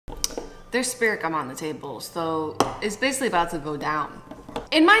There's spirit gum on the table, so it's basically about to go down.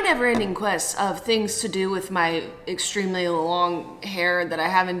 In my never-ending quest of things to do with my extremely long hair that I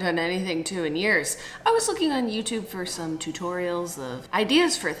haven't done anything to in years, I was looking on YouTube for some tutorials of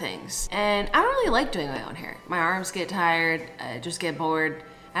ideas for things. And I don't really like doing my own hair. My arms get tired, I just get bored,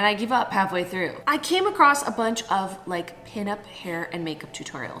 and I give up halfway through. I came across a bunch of like pinup hair and makeup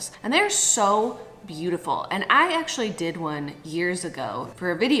tutorials, and they're so beautiful. And I actually did one years ago for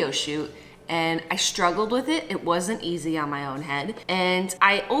a video shoot, and I struggled with it. It wasn't easy on my own head. And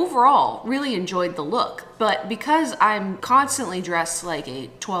I overall really enjoyed the look. But because I'm constantly dressed like a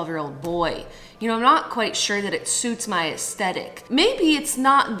 12-year-old boy, you know, I'm not quite sure that it suits my aesthetic. Maybe it's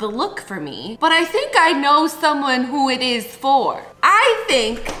not the look for me, but I think I know someone who it is for. I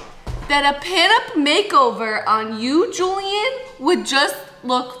think that a pinup makeover on you, Julien, would just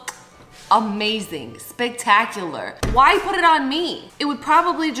look amazing, spectacular. Why put it on me? It would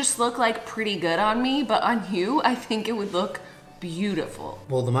probably just look like pretty good on me, but on you, I think it would look beautiful.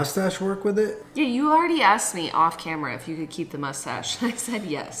 Will the mustache work with it? Yeah, you already asked me off camera if you could keep the mustache. I said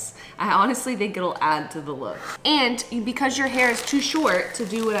yes. I honestly think it'll add to the look. And because your hair is too short to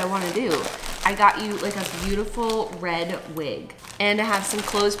do what I want to do, I got you like a beautiful red wig. And I have some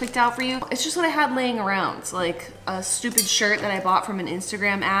clothes picked out for you. It's just what I had laying around. It's like a stupid shirt that I bought from an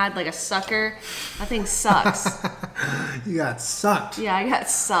Instagram ad, like a sucker. That thing sucks. You got sucked. Yeah, I got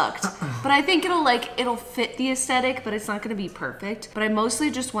sucked. But I think it'll fit the aesthetic, but it's not gonna be perfect. But I mostly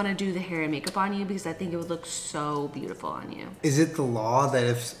just wanna do the hair and makeup on you because I think it would look so beautiful on you. Is it the law that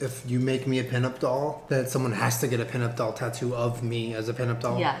if you make me a pinup doll, that someone has to get a pinup doll tattoo of me as a pinup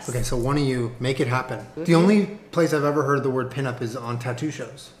doll? Yes. Okay, so one of you, make it happen. The only place I've ever heard the word pinup is on tattoo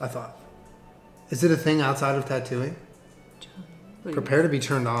shows, I thought. Is it a thing outside of tattooing? Prepare to be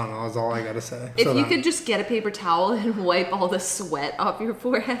turned on, is all I gotta say. If you could just get a paper towel and wipe all the sweat off your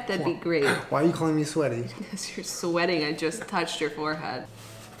forehead, that'd be great. Why are you calling me sweaty? Because you're sweating, I just touched your forehead.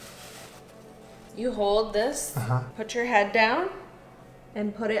 You hold this, put your head down,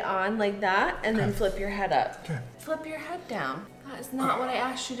 and put it on like that, and then flip your head up. Okay. Flip your head down. That is not what I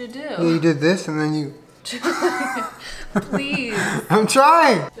asked you to do. Yeah, you did this and then you... Please. I'm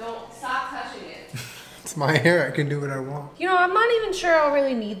trying! Don't stop touching it. It's my hair, I can do what I want. You know, I'm not even sure I'll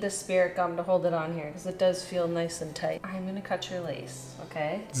really need the spirit gum to hold it on here because it does feel nice and tight. I'm gonna cut your lace,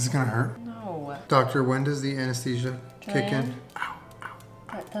 okay? Is this gonna hurt? No. Doctor, when does the anesthesia kick in? Ow, ow.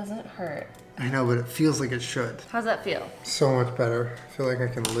 That doesn't hurt. I know, but it feels like it should. How's that feel? So much better. I feel like I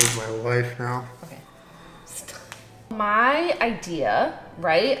can live my life now. Okay. My idea,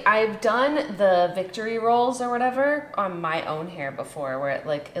 right? I've done the victory rolls or whatever on my own hair before where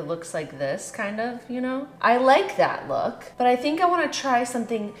it looks like this kind of, you know? I like that look, but I think I want to try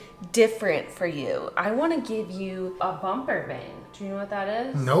something different for you. I want to give you a bumper bang. Do you know what that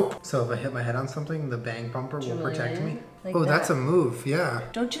is? Nope. So if I hit my head on something, the bang bumper will protect me? Like oh, that. That's a move, yeah.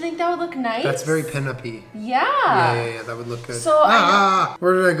 Don't you think that would look nice? That's very pin-up-y. Yeah. Yeah, that would look good. So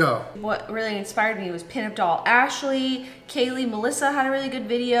where did I go? What really inspired me was Pinup Doll Ashley, Kaylee, Melissa had a really good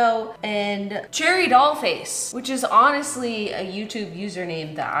video, and Cherry Dollface, which is honestly a YouTube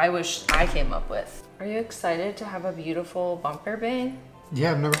username that I wish I came up with. Are you excited to have a beautiful bumper bang?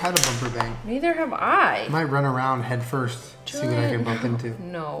 Yeah, I've never had a bumper bang. Neither have I. I might run around head first, see what I can bump into.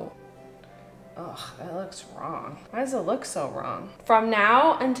 No. Ugh, that looks wrong. Why does it look so wrong? From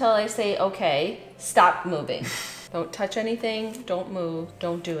now until I say okay, stop moving. Don't touch anything, don't move,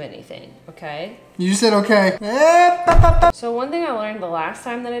 don't do anything, okay? You said okay. So one thing I learned the last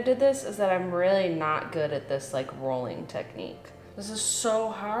time that I did this is that I'm really not good at this like rolling technique. This is so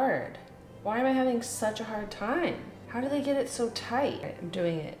hard. Why am I having such a hard time? How do they get it so tight? Right, I'm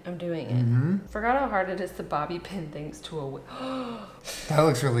doing it. Forgot how hard it is to bobby pin things to a wig. That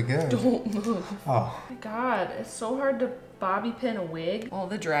looks really good. Don't move. Oh. My God, it's so hard to bobby pin a wig. All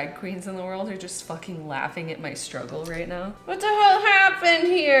the drag queens in the world are just fucking laughing at my struggle right now. What the hell happened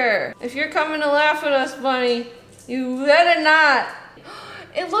here? If you're coming to laugh at us, bunny, you better not.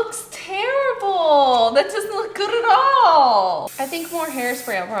 It looks terrible. That doesn't look good at all. I think more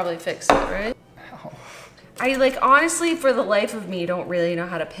hairspray will probably fix it, right? I honestly, for the life of me, don't really know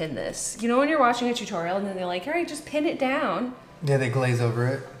how to pin this. You know when you're watching a tutorial and then they're like, all right, just pin it down. Yeah, they glaze over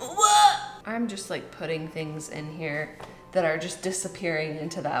it. I'm just like putting things in here that are just disappearing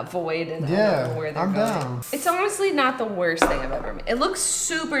into that void and yeah, I don't know where they're I'm going. down. It's honestly not the worst thing I've ever made. It looks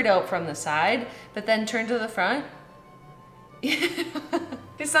super dope from the side, but then turn to the front.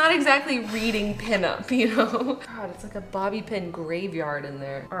 It's It's not exactly reading pinup, you know? God, it's like a bobby pin graveyard in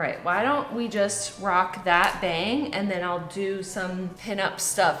there. All right, why don't we just rock that bang and then I'll do some pinup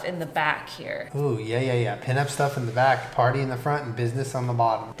stuff in the back here. Ooh, yeah. Pinup stuff in the back, party in the front, and business on the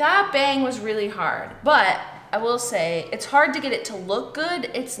bottom. That bang was really hard, but I will say it's hard to get it to look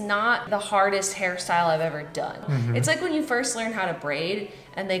good. It's not the hardest hairstyle I've ever done. It's like when you first learn how to braid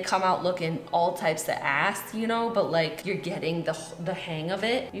and they come out looking all types of ass, you know, but like you're getting the hang of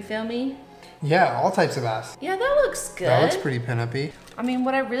it. You feel me? Yeah, all types of ass. Yeah, that looks good. That looks pretty pinup-y. I mean,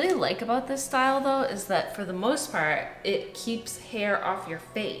 what I really like about this style though is that for the most part, it keeps hair off your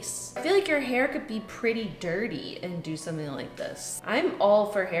face. I feel like your hair could be pretty dirty and do something like this. I'm all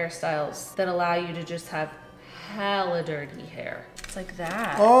for hairstyles that allow you to just have hella dirty hair. It's like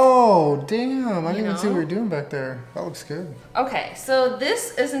that. Oh, damn. I didn't even see what you're doing back there. That looks good. Okay, so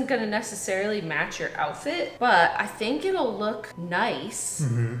this isn't gonna necessarily match your outfit, but I think it'll look nice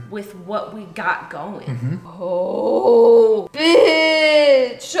with what we got going. Oh,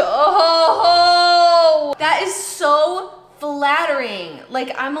 bitch. Oh, that is so flattering.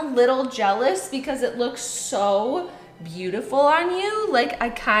 Like, I'm a little jealous because it looks so beautiful on you. Like, I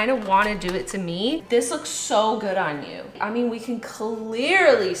kind of want to do it to me. This looks so good on you. I mean, we can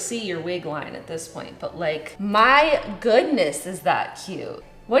clearly see your wig line at this point, but like, my goodness, is that cute.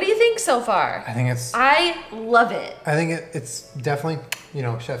 What do you think so far? I love it. I think it's definitely, you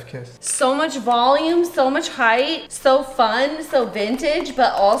know, chef kiss. So much volume, so much height, so fun, so vintage,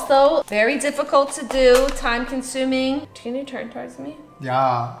 but also very difficult to do, time consuming. Can you turn towards me?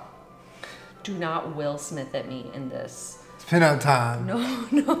 Yeah. Do not Will Smith at me in this. It's pinup time. No.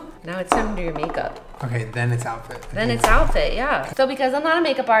 Now it's time to do your makeup. Okay, then it's outfit. Then it's outfit, yeah. So because I'm not a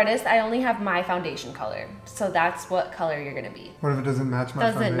makeup artist, I only have my foundation color. So that's what color you're gonna be. What if it doesn't match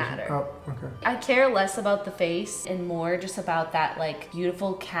my foundation? Doesn't matter. Oh, okay. I care less about the face and more just about that like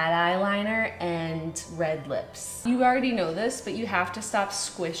beautiful cat eyeliner and red lips. You already know this, but you have to stop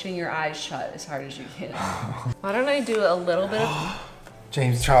squishing your eyes shut as hard as you can. Why don't I do a little bit of...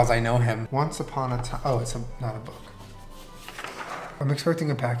 James Charles, I know him. Once upon a time. Oh, it's not a book. I'm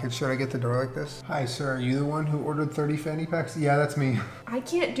expecting a package. Should I get the door like this? Hi, sir. Are you the one who ordered 30 fanny packs? Yeah, that's me. I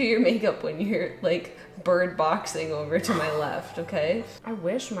can't do your makeup when you're like bird boxing over to my left, okay? I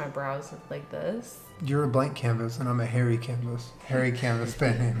wish my brows looked like this. You're a blank canvas and I'm a hairy canvas. Hairy canvas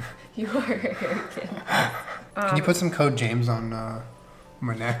pen name. You are a hairy canvas. Can you put some code James on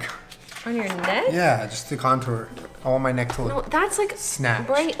my neck? On your neck? Yeah, just to contour. I want my neck to look. No, that's like snatched.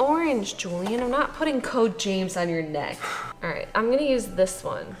 Bright orange, Julian. I'm not putting code James on your neck. All right, I'm gonna use this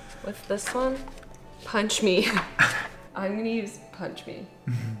one. What's this one? Punch me. I'm gonna use punch me.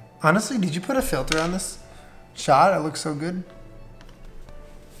 Honestly, did you put a filter on this shot? It looks so good.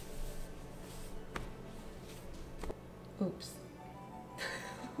 Oops.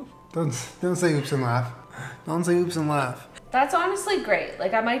 Don't say oops and laugh. Don't say oops and laugh. That's honestly great.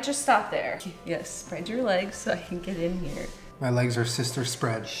 Like, I might just stop there. Yes, spread your legs so I can get in here. My legs are sister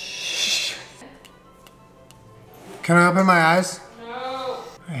spread. Shh. Can I open my eyes? No.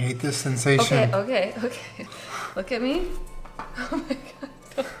 I hate this sensation. Okay. Look at me. Oh my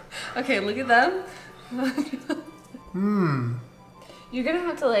God. Okay, look at them. You're gonna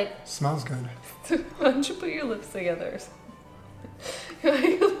have to like... Smells good. Why don't you put your lips together?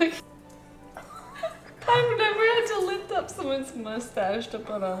 I've never had to lift up someone's mustache to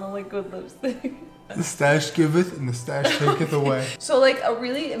put on a liquid lipstick. The stash giveth and the stash taketh away. So like a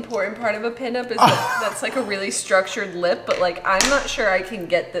really important part of a pinup is that that's like a really structured lip, but like I'm not sure I can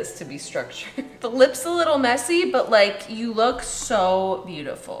get this to be structured. The lip's a little messy, but like you look so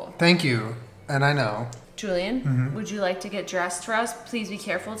beautiful. Thank you, and I know. Julian, would you like to get dressed for us? Please be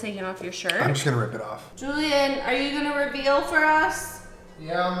careful taking off your shirt. I'm just gonna rip it off. Julian, are you gonna reveal for us?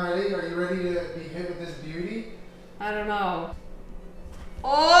 Yeah, I'm ready. Are you ready to be hit with this beauty? I don't know.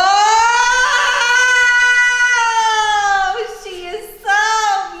 Oh, she is so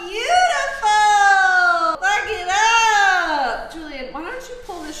beautiful! Look it up! Julian, why don't you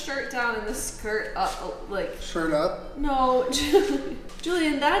pull the shirt down and the skirt up, like... Shirt up? No,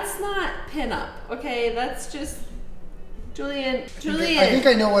 Julian, that's not pinup, okay? That's just... Julian. I think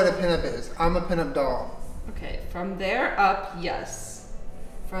I know what a pinup is. I'm a pinup doll. Okay, from there up, yes.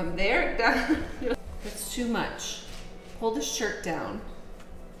 From there down, that's too much. Pull the shirt down.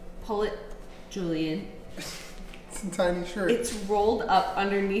 Pull it, Julian. It's a tiny shirt. It's rolled up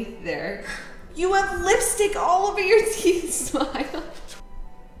underneath there. You have lipstick all over your teeth, smile.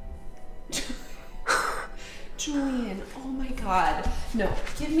 Julian, oh my God. No,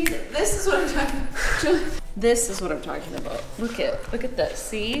 give me this is what I'm talking about. Julian, this is what I'm talking about. Look at this,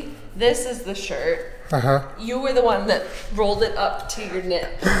 see? This is the shirt. You were the one that rolled it up to your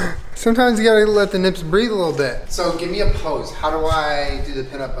nip. Sometimes you gotta let the nips breathe a little bit. So give me a pose. How do I do the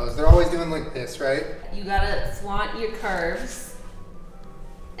pinup pose? They're always doing like this, right? You gotta flaunt your curves.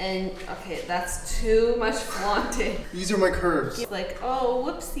 And, okay, that's too much flaunting. These are my curves. Like, oh,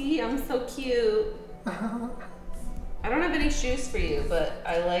 whoopsie, I'm so cute. I don't have any shoes for you, but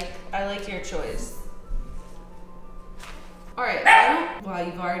I like your choice. All right, wow,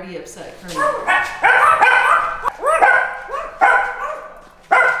 you've already upset Kermit.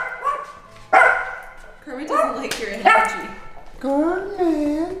 Kermit doesn't like your energy. Go on,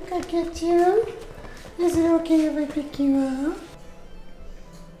 man. Can I get you? Is it okay if I pick you up?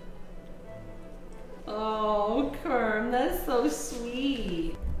 Oh, Kerm, that's so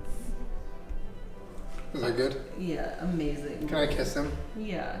sweet. Is that good? Yeah, amazing. Can I kiss him?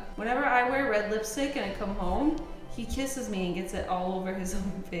 Yeah. Whenever I wear red lipstick and I come home, he kisses me and gets it all over his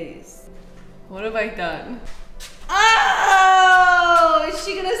own face. What have I done? Oh, is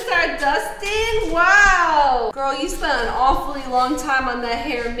she gonna start dusting? Wow. Girl, you spent an awfully long time on that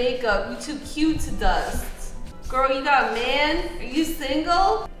hair and makeup. You too cute to dust. Girl, you got a man? Are you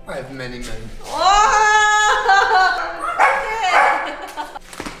single? I have many men. Oh!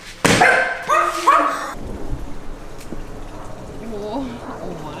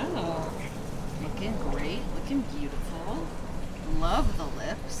 Wow. Looking great, looking beautiful. Love the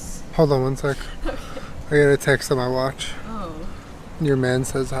lips. Hold on one sec. Okay. I got a text on my watch. Oh. Your man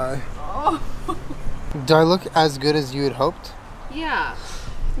says hi. Oh. Do I look as good as you had hoped? Yeah.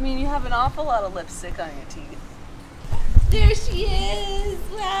 I mean, you have an awful lot of lipstick on your teeth. There she is!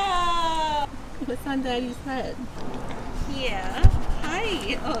 Wow! What's on Daddy's head? Yeah.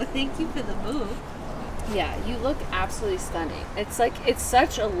 Hi. Oh, thank you for the move. Yeah, you look absolutely stunning. It's like, it's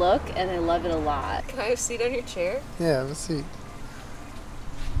such a look and I love it a lot. Can I have a seat on your chair? Yeah, let's see.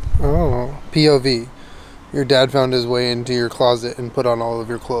 Oh, POV. Your dad found his way into your closet and put on all of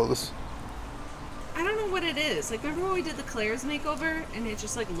your clothes. I don't know what it is. Like, remember when we did the Claire's makeover and it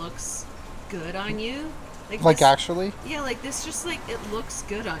just like looks good on you? Like this, actually? Yeah, like this just like, it looks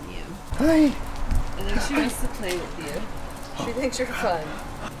good on you. Hi. And then she wants to play with you. She thinks you're fun.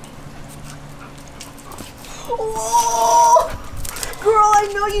 Oh! Girl, I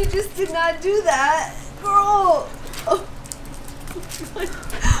know you just did not do that. Girl! Oh.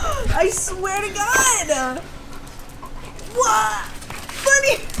 I swear to God! What?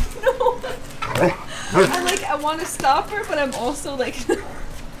 Buddy! No! I want to stop her, but I'm also like...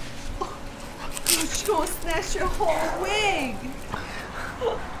 She's gonna snatch your whole wig!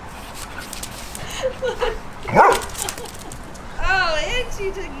 Oh, and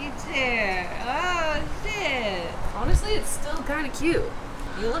she took your chair. Oh, shit. Honestly, it's still kind of cute.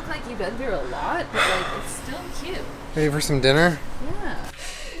 You look like you've been through a lot, but like, it's still cute. Ready for some dinner? Yeah.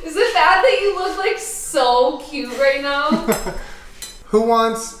 Is it bad that you look like so cute right now? Who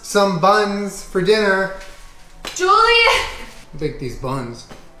wants some buns for dinner? Julian! Bake these buns.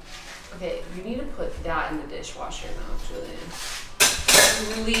 Okay, you need to put that in the dishwasher now, Julian.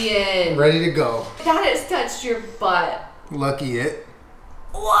 Julian! Ready to go. That has touched your butt. Lucky it.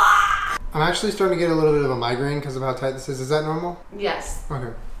 Wow. I'm actually starting to get a little bit of a migraine because of how tight this is. Is that normal? Yes.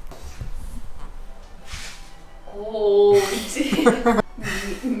 Okay. Oh, damn.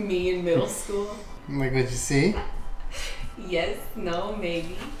 Me in middle school. Like what you see? Yes, no,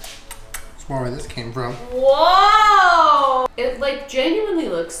 maybe. It's more where this came from. Whoa! It like genuinely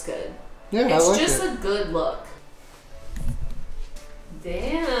looks good. Yeah, it's I like just it. a good look.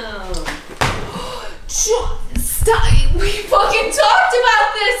 Damn. Stop! We fucking talked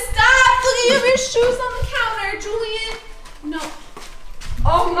about this! Stop! Look at your shoes on the counter, Julian! No.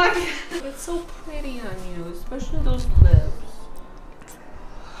 Oh my God. It's so pretty on you, especially those lips.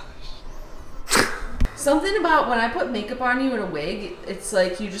 Something about when I put makeup on you in a wig, it's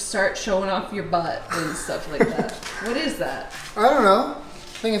like you just start showing off your butt and stuff like that. What is that? I don't know.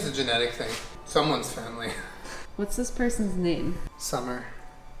 I think it's a genetic thing. Someone's family. What's this person's name? Summer.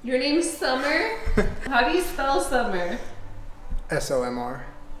 Your name's Summer? How do you spell Summer? S-O-M-R.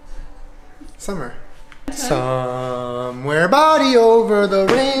 Summer. Somewhere body over the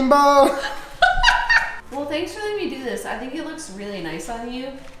rainbow. Well, thanks for letting me do this. I think it looks really nice on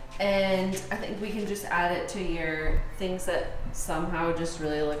you. And I think we can just add it to your things that somehow just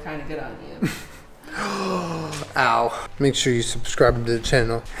really look kind of good on you. Ow. Make sure you subscribe to the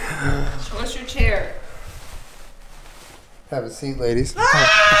channel. Show us your chair. Have a seat, ladies.